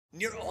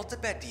Near Alta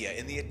Badia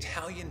in the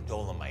Italian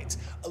Dolomites,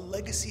 a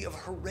legacy of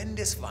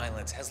horrendous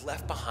violence has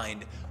left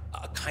behind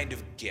a kind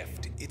of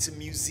gift. It's a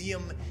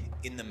museum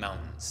in the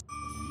mountains.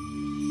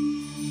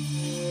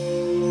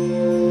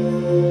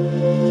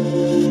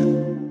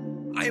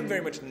 I am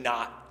very much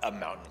not a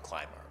mountain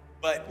climber,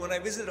 but when I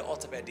visited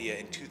Alta Badia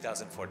in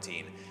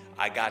 2014,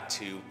 I got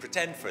to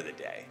pretend for the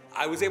day.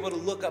 I was able to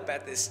look up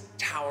at this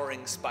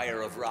towering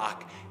spire of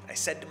rock, and I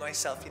said to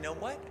myself, you know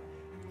what?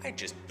 I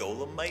just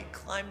Dolomite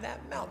climb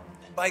that mountain.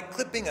 By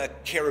clipping a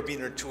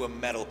carabiner to a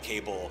metal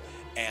cable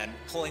and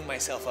pulling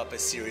myself up a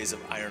series of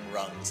iron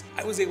rungs,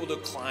 I was able to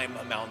climb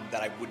a mountain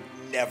that I would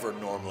never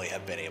normally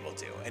have been able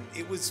to, and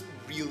it was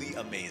really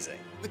amazing.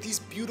 But these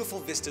beautiful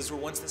vistas were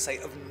once the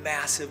site of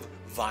massive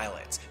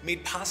violence,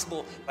 made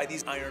possible by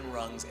these iron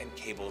rungs and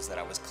cables that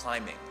I was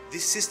climbing.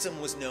 This system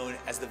was known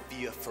as the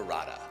Via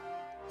Ferrata,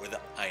 or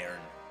the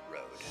Iron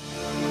Road.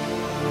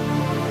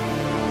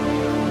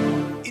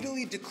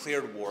 Italy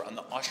declared war on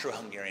the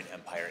Austro-Hungarian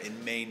Empire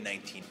in May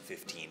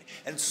 1915,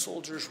 and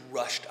soldiers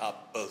rushed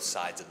up both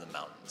sides of the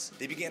mountains.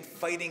 They began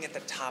fighting at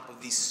the top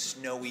of these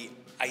snowy,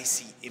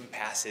 icy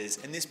impasses,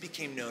 and this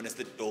became known as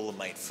the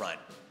Dolomite Front,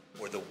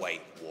 or the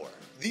White War.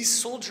 These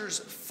soldiers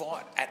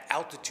fought at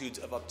altitudes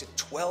of up to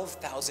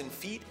 12,000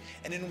 feet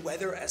and in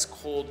weather as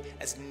cold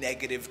as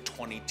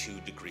 -22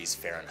 degrees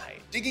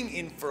Fahrenheit. Digging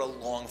in for a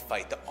long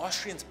fight, the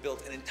Austrians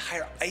built an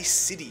entire ice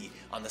city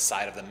on the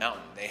side of the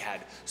mountain. They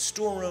had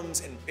storerooms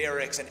and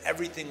barracks, and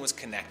everything was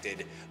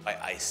connected by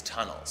ice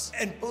tunnels.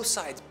 And both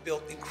sides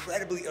built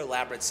incredibly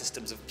elaborate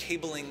systems of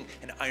cabling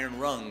and iron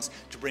rungs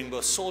to bring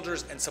both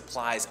soldiers and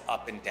supplies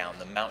up and down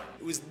the mountain.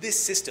 It was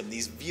this system,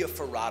 these Via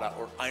Ferrata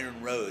or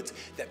iron roads,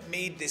 that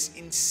made this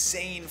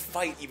insane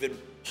fight even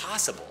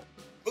possible.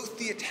 Both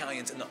the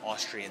Italians and the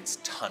Austrians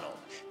tunneled.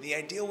 And the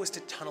idea was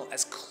to tunnel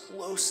as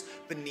close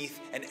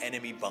beneath an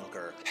enemy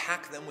bunker,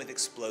 pack them with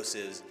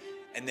explosives,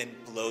 and then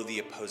blow the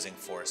opposing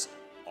force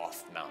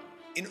off the mountain.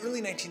 In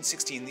early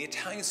 1916, the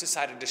Italians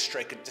decided to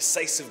strike a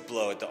decisive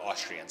blow at the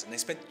Austrians, and they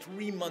spent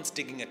 3 months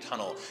digging a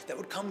tunnel that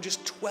would come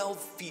just 12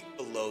 feet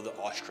below the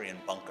Austrian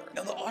bunker.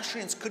 Now, the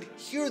Austrians could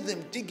hear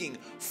them digging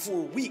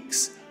for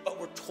weeks, but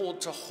were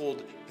told to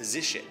hold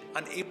position.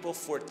 On April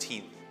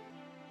 14th,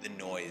 the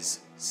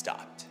noise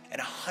stopped,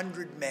 and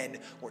 100 men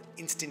were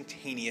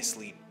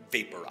instantaneously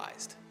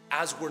vaporized,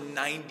 as were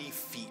 90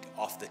 feet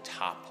off the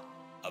top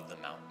of the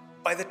mountain.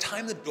 By the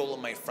time the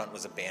Dolomite Front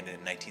was abandoned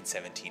in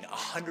 1917,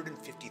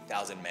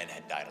 150,000 men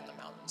had died on the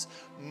mountains,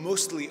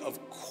 mostly of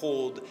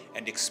cold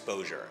and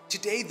exposure.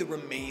 Today, the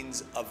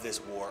remains of this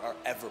war are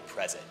ever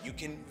present. You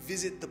can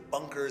visit the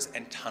bunkers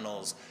and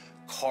tunnels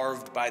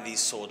carved by these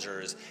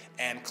soldiers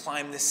and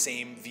climb the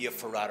same Via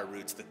Ferrata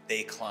routes that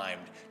they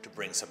climbed to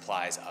bring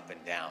supplies up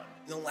and down.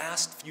 In the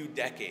last few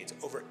decades,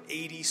 over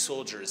 80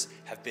 soldiers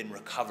have been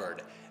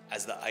recovered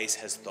as the ice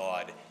has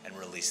thawed and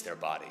released their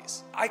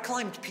bodies. I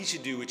climbed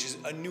Pichidou, which is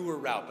a newer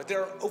route, but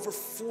there are over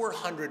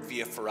 400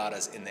 Via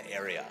Ferratas in the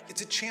area. It's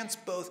a chance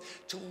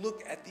both to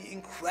look at the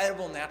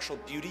incredible natural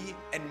beauty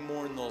and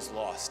mourn those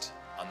lost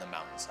on the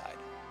mountainside.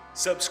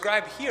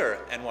 Subscribe here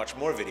and watch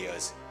more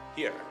videos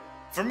here.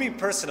 For me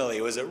personally,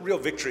 it was a real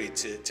victory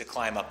to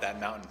climb up that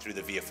mountain through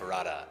the Via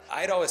Ferrata.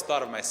 I'd always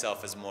thought of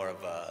myself as more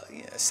of a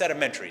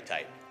sedimentary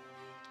type.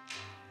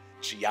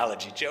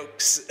 Geology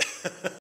jokes.